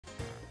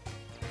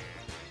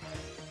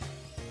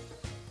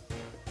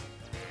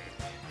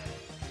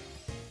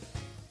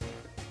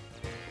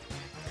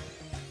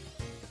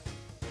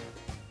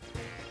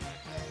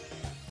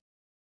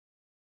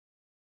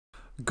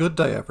Good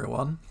day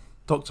everyone,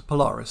 Dr.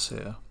 Polaris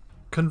here.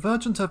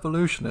 Convergent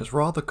evolution is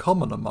rather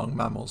common among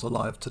mammals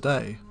alive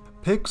today.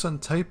 Pigs and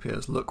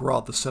tapirs look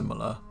rather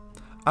similar,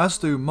 as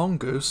do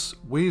mongoose,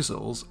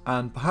 weasels,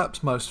 and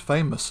perhaps most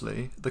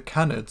famously, the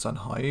canids and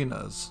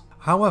hyenas.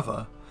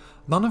 However,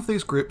 none of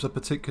these groups are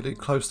particularly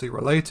closely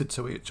related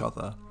to each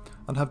other,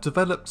 and have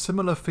developed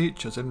similar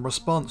features in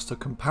response to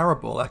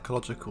comparable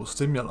ecological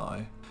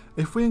stimuli.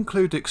 If we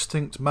include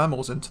extinct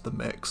mammals into the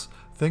mix,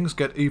 things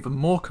get even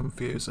more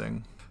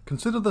confusing.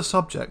 Consider the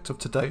subject of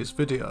today's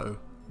video,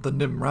 the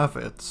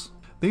Nimravids.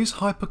 These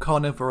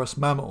hypercarnivorous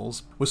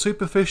mammals were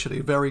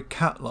superficially very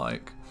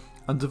cat-like,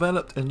 and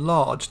developed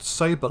enlarged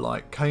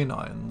saber-like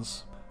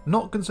canines.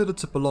 Not considered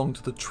to belong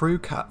to the true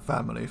cat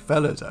family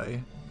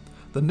Felidae,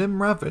 the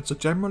Nimravids are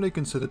generally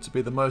considered to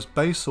be the most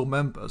basal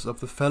members of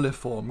the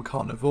feliform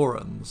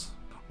carnivorans.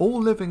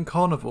 All living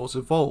carnivores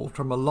evolved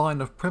from a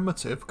line of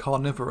primitive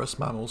carnivorous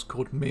mammals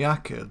called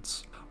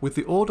Miacids, with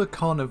the order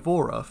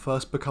Carnivora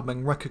first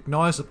becoming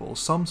recognisable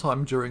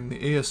sometime during the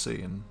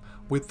Eocene,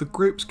 with the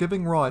groups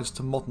giving rise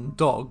to modern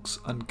dogs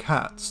and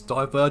cats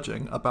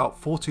diverging about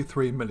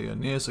 43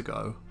 million years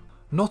ago.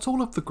 Not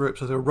all of the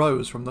groups that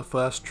arose from the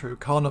first true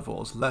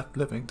carnivores left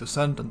living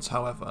descendants,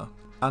 however,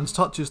 and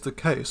such is the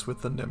case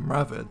with the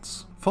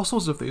Nimravids.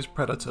 Fossils of these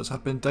predators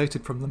have been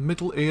dated from the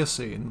Middle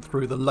Eocene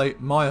through the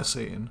Late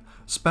Miocene,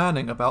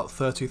 spanning about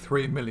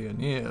 33 million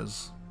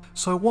years.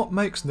 So what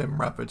makes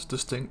Nimravids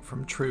distinct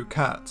from true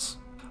cats?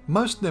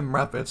 Most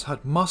Nimravids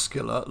had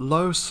muscular,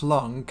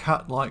 low-slung,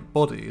 cat-like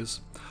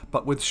bodies,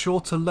 but with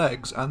shorter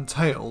legs and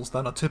tails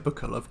than are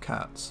typical of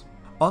cats.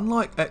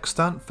 Unlike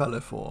extant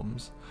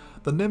feliforms,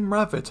 the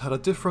Nimravids had a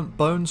different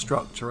bone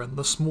structure in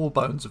the small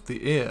bones of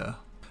the ear.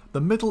 The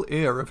middle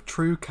ear of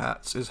true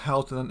cats is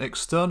housed in an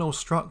external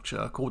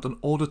structure called an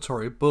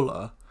auditory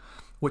bulla,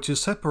 which is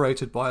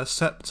separated by a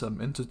septum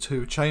into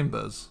two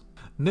chambers.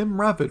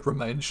 Nimravid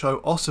remains show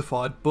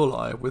ossified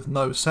bullae with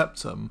no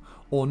septum,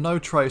 or no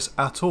trace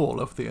at all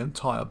of the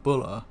entire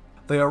bulla.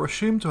 They are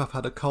assumed to have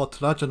had a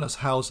cartilaginous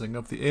housing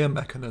of the ear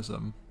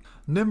mechanism.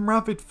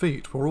 Nimravid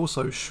feet were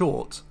also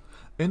short,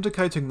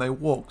 indicating they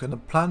walked in a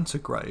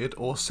plantigrade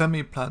or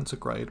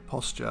semi-plantigrade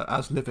posture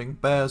as living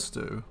bears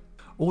do.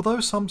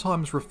 Although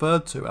sometimes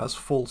referred to as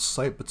false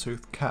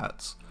saber-toothed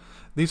cats,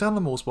 these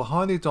animals were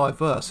highly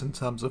diverse in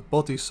terms of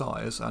body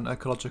size and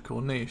ecological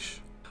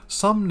niche.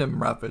 Some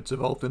Nimravids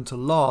evolved into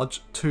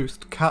large,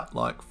 toothed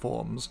cat-like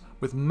forms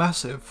with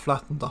massive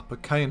flattened upper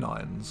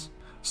canines.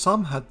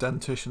 Some had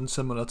dentition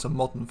similar to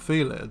modern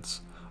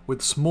felids,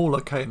 with smaller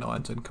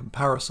canines in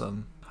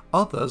comparison.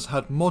 Others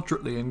had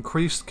moderately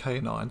increased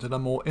canines in a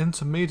more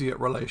intermediate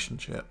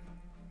relationship.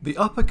 The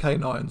upper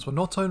canines were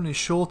not only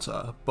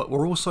shorter, but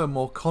were also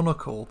more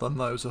conical than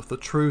those of the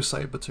true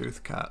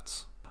saber-toothed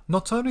cats.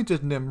 Not only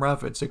did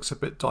Nimravids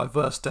exhibit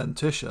diverse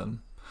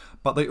dentition,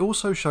 but they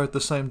also showed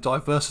the same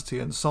diversity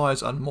in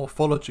size and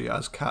morphology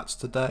as cats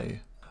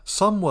today.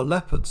 Some were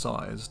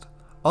leopard-sized,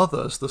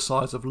 others the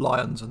size of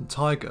lions and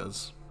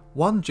tigers.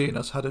 One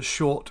genus had a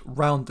short,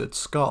 rounded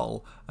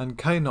skull and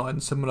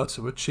canines similar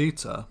to a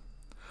cheetah,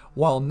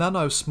 while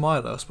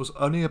Nanosmilus was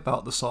only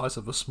about the size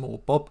of a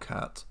small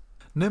bobcat.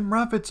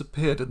 Nimravids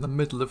appeared in the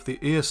middle of the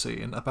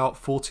Eocene about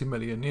 40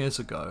 million years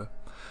ago,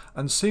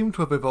 and seem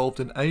to have evolved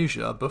in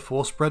Asia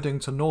before spreading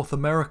to North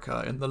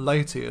America in the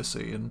Late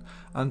Eocene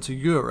and to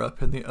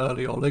Europe in the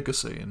early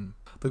Oligocene.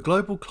 The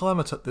global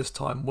climate at this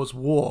time was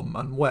warm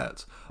and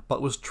wet,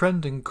 but was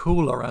trending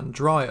cooler and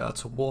drier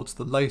towards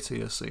the Late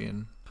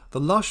Eocene. The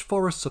lush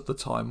forests of the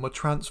time were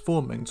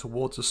transforming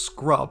towards a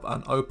scrub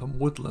and open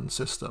woodland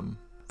system.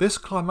 This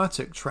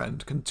climatic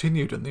trend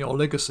continued in the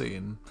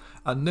Oligocene,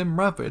 and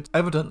Nimravids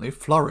evidently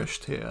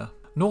flourished here.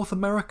 North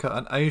America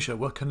and Asia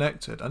were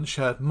connected and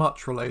shared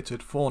much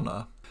related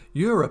fauna.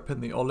 Europe in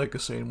the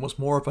Oligocene was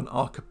more of an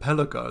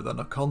archipelago than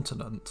a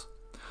continent,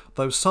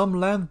 though some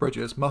land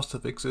bridges must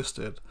have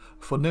existed,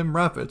 for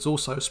Nimravids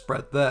also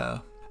spread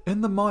there.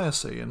 In the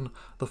Miocene,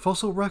 the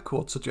fossil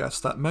record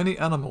suggests that many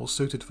animals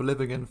suited for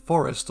living in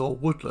forest or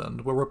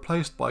woodland were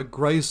replaced by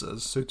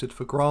grazers suited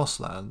for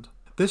grassland.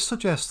 This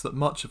suggests that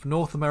much of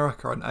North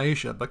America and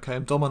Asia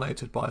became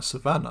dominated by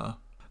savanna.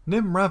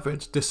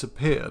 Nimravids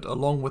disappeared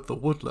along with the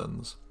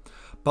woodlands,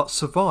 but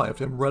survived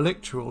in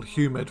relictual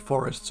humid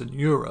forests in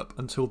Europe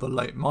until the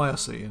Late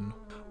Miocene.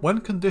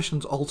 When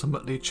conditions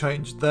ultimately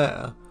changed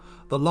there,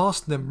 the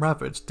last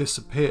Nimravids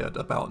disappeared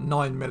about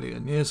 9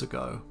 million years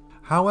ago.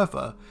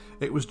 However,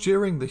 it was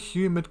during the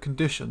humid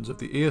conditions of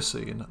the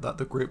Eocene that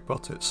the group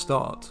got its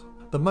start.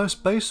 The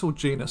most basal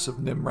genus of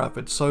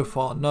Nimravid so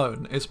far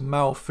known is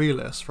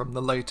Malphelis from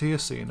the Late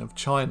Eocene of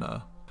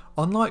China.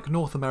 Unlike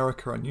North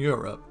America and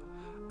Europe,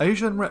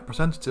 Asian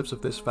representatives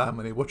of this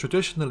family were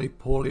traditionally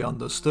poorly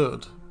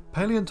understood.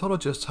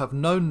 Paleontologists have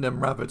known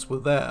Nimravids were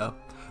there,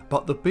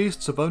 but the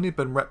beasts have only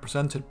been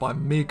represented by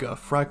meagre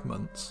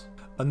fragments.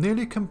 A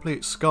nearly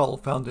complete skull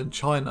found in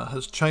China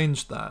has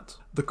changed that.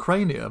 The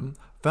cranium,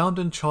 found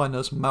in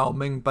China's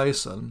Maoming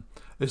Basin,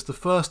 is the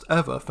first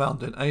ever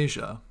found in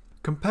Asia.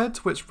 Compared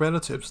to its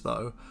relatives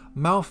though,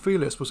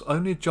 Malphelis was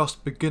only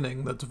just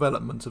beginning the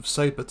development of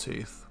saber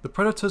teeth. The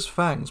predator's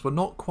fangs were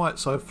not quite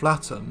so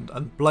flattened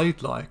and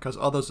blade-like as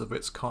others of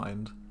its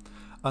kind,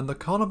 and the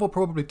carnivore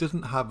probably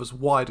didn't have as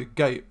wide a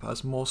gape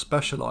as more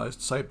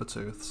specialised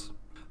saber-tooths.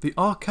 The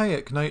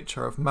archaic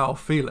nature of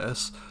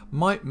Malphelis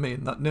might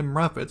mean that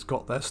Nimravids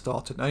got their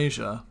start in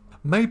Asia.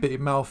 Maybe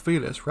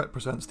Malphelis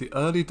represents the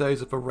early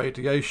days of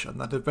irradiation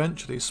that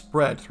eventually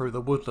spread through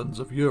the woodlands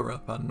of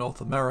Europe and North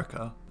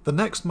America. The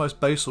next most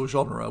basal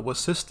genre were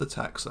sister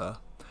taxa,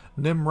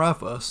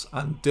 Nimravus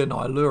and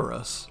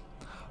Dinilurus,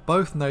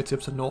 both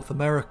native to North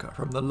America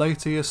from the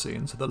Late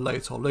Eocene to the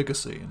Late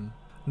Oligocene.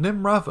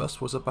 Nimravus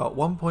was about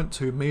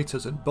 1.2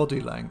 metres in body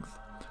length,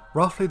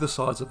 roughly the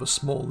size of a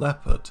small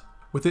leopard.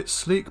 With its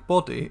sleek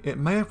body, it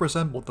may have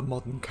resembled the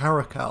modern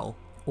caracal,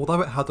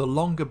 although it had a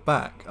longer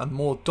back and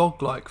more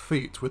dog-like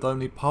feet with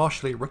only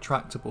partially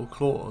retractable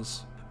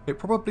claws. It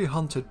probably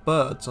hunted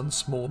birds and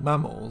small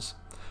mammals,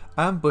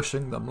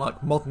 ambushing them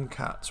like modern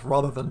cats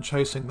rather than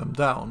chasing them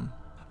down.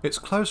 Its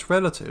close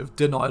relative,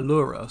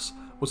 Dinilurus,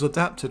 was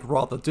adapted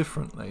rather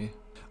differently.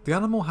 The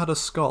animal had a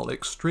skull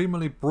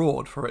extremely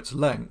broad for its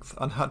length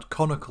and had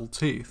conical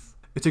teeth.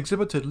 It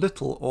exhibited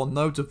little or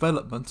no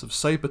development of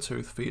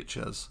saber-tooth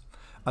features,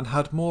 and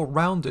had more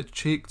rounded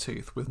cheek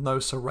teeth with no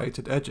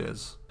serrated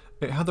edges.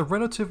 It had a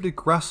relatively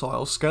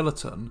gracile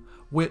skeleton,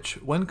 which,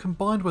 when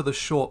combined with a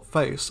short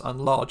face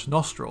and large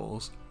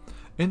nostrils,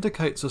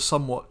 indicates a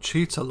somewhat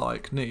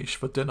cheetah-like niche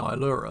for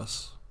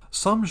Dinilurus.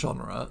 Some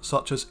genera,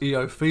 such as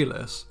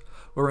Eophelis,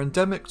 were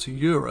endemic to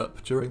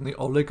Europe during the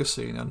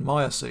Oligocene and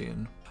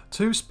Miocene.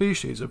 Two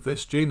species of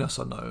this genus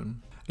are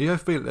known,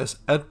 Eophelis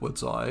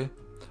edwardsi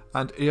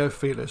and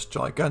Eophelis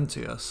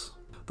giganteus.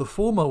 The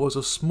former was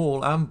a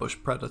small ambush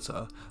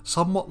predator,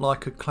 somewhat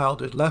like a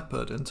clouded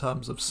leopard in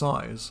terms of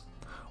size,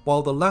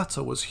 while the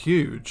latter was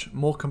huge,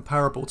 more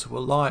comparable to a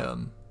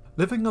lion.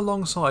 Living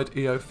alongside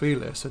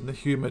Eophelis in the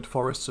humid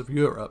forests of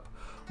Europe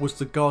was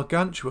the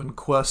gargantuan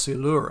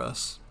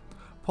Quercylurus,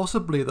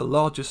 possibly the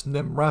largest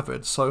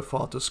Nimravid so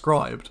far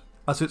described,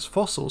 as its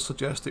fossils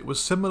suggest it was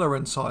similar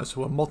in size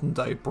to a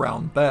modern-day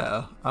brown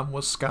bear and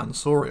was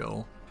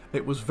scansorial.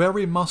 It was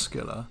very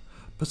muscular,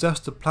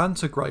 possessed a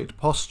plantigrade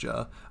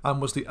posture,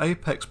 and was the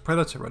apex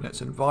predator in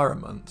its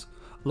environment,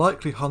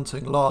 likely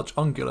hunting large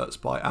ungulates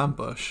by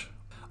ambush.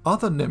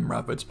 Other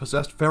Nimravids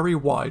possessed very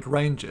wide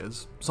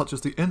ranges, such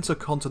as the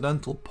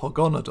intercontinental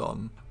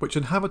Pogonodon, which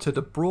inhabited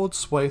a broad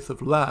swathe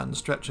of land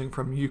stretching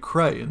from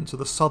Ukraine to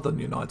the southern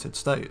United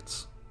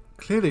States.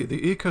 Clearly, the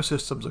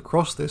ecosystems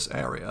across this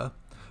area,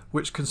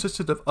 which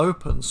consisted of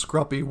open,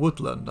 scrubby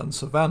woodland and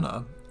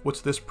savanna, were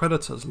to this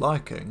predator's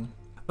liking.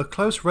 A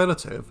close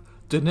relative,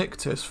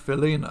 Dinictis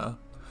felina,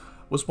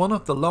 was one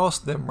of the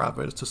last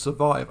Nimravids to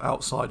survive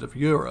outside of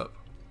Europe,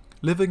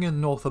 living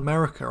in North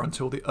America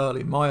until the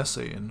early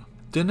Miocene.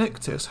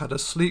 Dinictis had a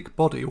sleek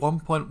body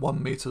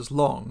 1.1 metres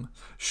long,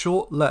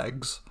 short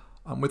legs,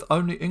 and with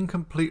only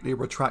incompletely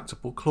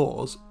retractable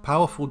claws,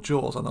 powerful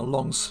jaws and a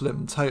long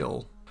slim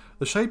tail.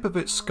 The shape of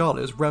its skull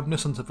is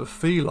reminiscent of a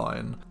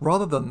feline,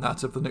 rather than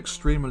that of an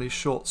extremely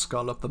short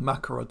skull of the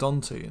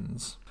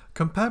Machaerodontines.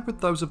 Compared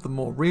with those of the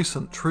more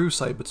recent true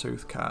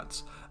saber-toothed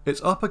cats,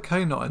 its upper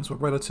canines were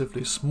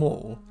relatively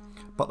small,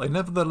 but they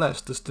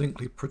nevertheless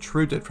distinctly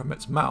protruded from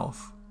its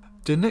mouth.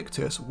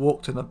 Dinictis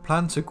walked in a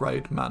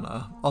plantigrade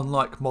manner,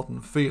 unlike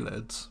modern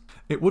felids.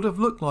 It would have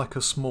looked like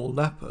a small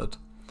leopard,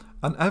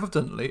 and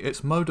evidently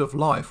its mode of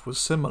life was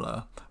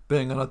similar,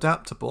 being an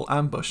adaptable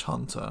ambush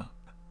hunter.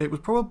 It was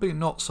probably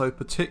not so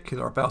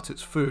particular about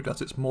its food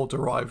as its more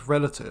derived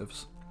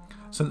relatives,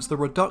 since the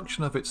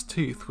reduction of its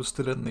teeth was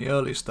still in the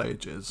early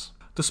stages.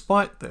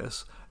 Despite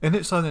this, in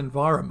its own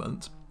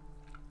environment,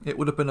 it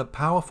would have been a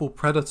powerful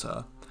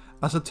predator,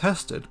 as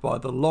attested by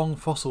the long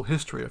fossil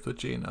history of the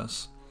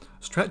genus,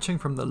 stretching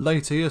from the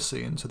Late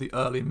Eocene to the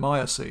early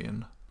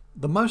Miocene.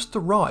 The most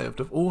derived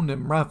of all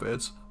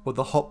Nimravids were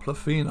the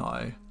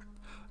Hoplophonae,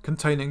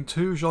 containing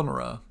two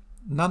genera,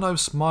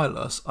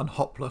 Nanosmilus and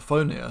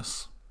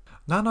Hoplophoneus.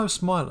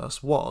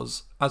 Nanosmilus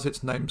was, as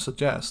its name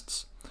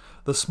suggests,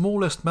 the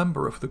smallest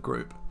member of the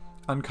group,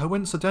 and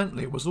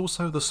coincidentally was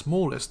also the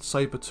smallest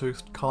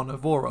saber-toothed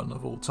carnivoran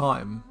of all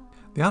time.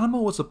 The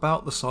animal was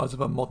about the size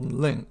of a modern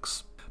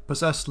lynx,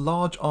 possessed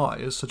large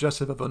eyes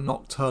suggestive of a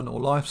nocturnal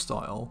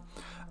lifestyle,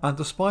 and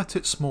despite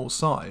its small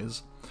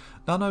size,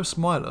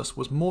 Nanosmilus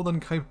was more than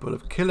capable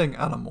of killing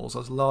animals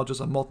as large as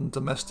a modern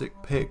domestic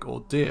pig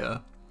or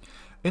deer,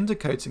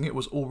 indicating it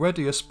was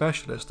already a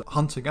specialist at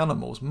hunting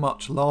animals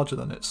much larger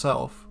than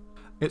itself.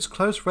 Its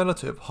close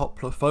relative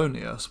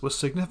Hoplophoneus was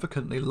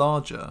significantly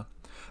larger,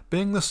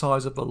 being the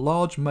size of a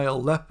large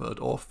male leopard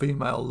or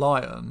female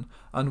lion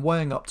and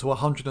weighing up to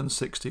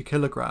 160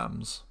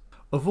 kilograms.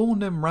 Of all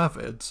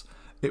Nimravids,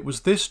 it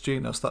was this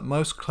genus that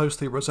most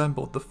closely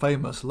resembled the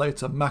famous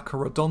later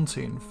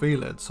Machaerodontine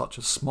felids such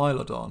as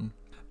Smilodon.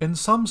 In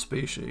some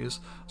species,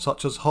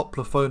 such as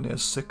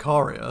Hoplophoneus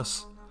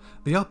sicarius,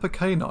 the upper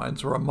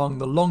canines were among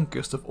the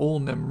longest of all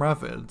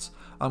Nimravids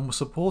and were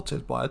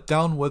supported by a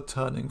downward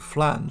turning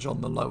flange on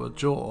the lower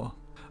jaw.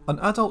 An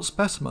adult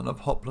specimen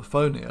of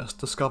Hoplophoneus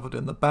discovered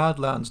in the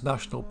Badlands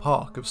National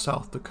Park of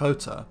South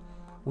Dakota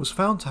was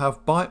found to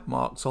have bite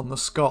marks on the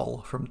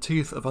skull from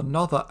teeth of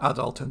another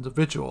adult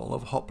individual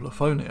of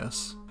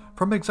Hoplophoneus.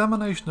 From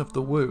examination of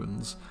the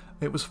wounds,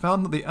 it was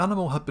found that the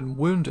animal had been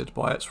wounded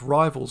by its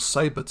rival's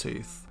saber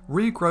teeth.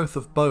 Regrowth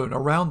of bone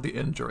around the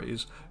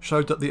injuries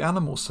showed that the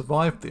animal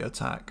survived the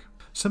attack.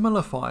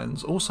 Similar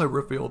finds also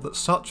revealed that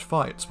such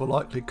fights were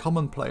likely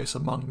commonplace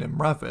among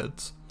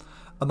Nimravids,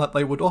 and that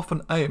they would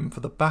often aim for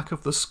the back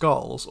of the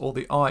skulls or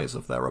the eyes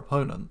of their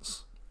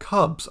opponents.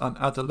 Cubs and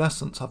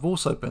adolescents have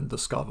also been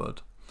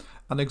discovered,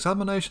 and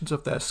examinations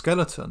of their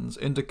skeletons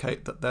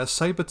indicate that their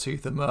saber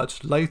teeth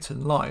emerged late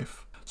in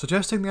life,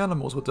 suggesting the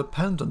animals were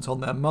dependent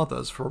on their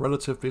mothers for a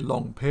relatively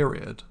long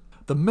period.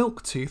 The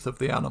milk teeth of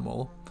the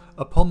animal,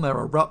 upon their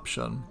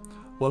eruption,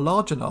 were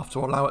large enough to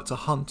allow it to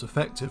hunt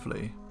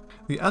effectively.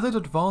 The added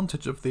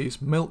advantage of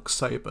these milk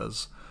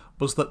sabers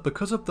was that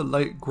because of the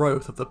late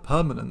growth of the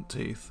permanent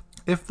teeth,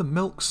 if the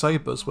milk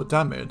sabers were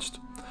damaged,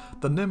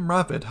 the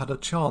Nimravid had a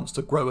chance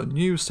to grow a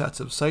new set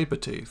of saber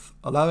teeth,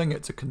 allowing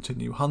it to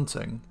continue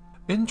hunting.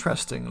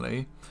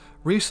 Interestingly,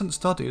 recent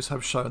studies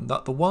have shown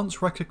that the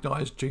once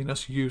recognised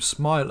genus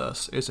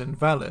Eusmilus is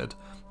invalid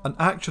and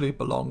actually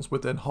belongs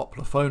within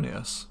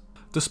Hoplophoneus.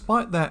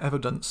 Despite their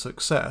evident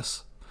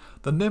success,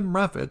 the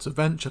Nimravids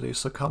eventually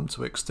succumbed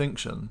to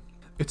extinction.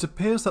 It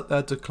appears that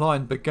their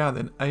decline began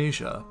in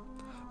Asia,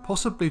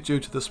 possibly due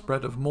to the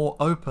spread of more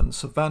open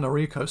savanna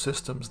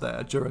ecosystems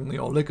there during the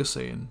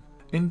Oligocene.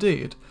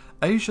 Indeed,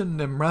 Asian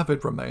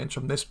Nimravid remains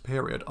from this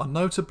period are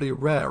notably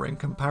rare in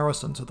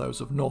comparison to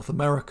those of North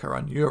America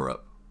and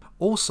Europe.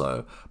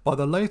 Also, by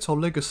the late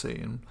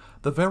Oligocene,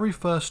 the very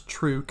first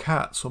true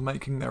cats were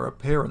making their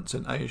appearance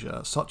in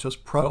Asia, such as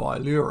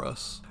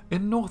Proilurus.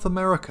 In North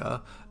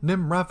America,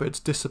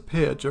 Nimravids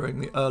disappeared during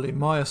the early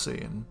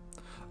Miocene,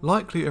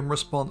 likely in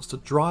response to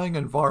drying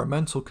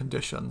environmental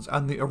conditions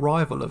and the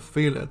arrival of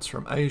felids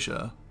from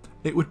Asia.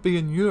 It would be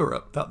in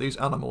Europe that these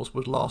animals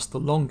would last the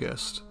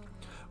longest,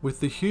 with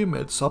the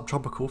humid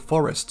subtropical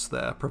forests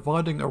there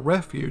providing a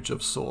refuge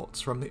of sorts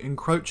from the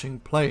encroaching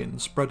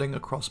plains spreading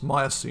across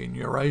Miocene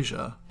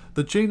Eurasia.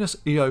 The genus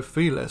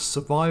Eophelis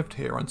survived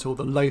here until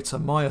the later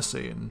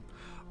Miocene,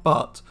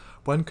 but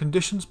when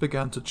conditions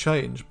began to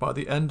change by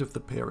the end of the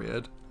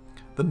period,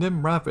 the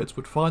Nimravids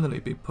would finally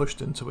be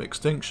pushed into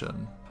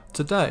extinction.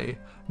 Today,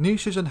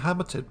 niches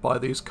inhabited by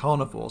these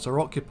carnivores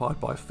are occupied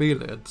by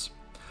felids,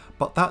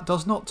 but that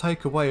does not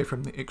take away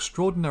from the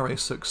extraordinary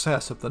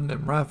success of the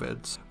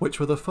Nimravids, which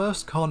were the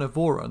first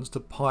carnivorans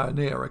to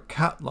pioneer a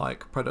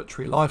cat-like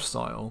predatory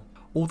lifestyle.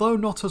 Although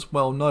not as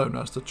well known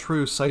as the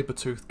true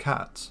saber-toothed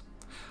cats,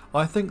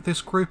 I think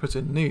this group is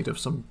in need of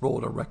some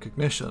broader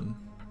recognition.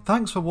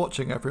 Thanks for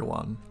watching,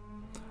 everyone.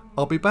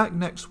 I'll be back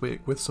next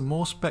week with some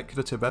more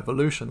speculative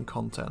evolution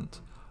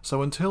content,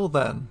 so until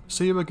then,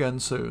 see you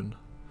again soon.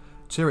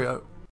 Cheerio.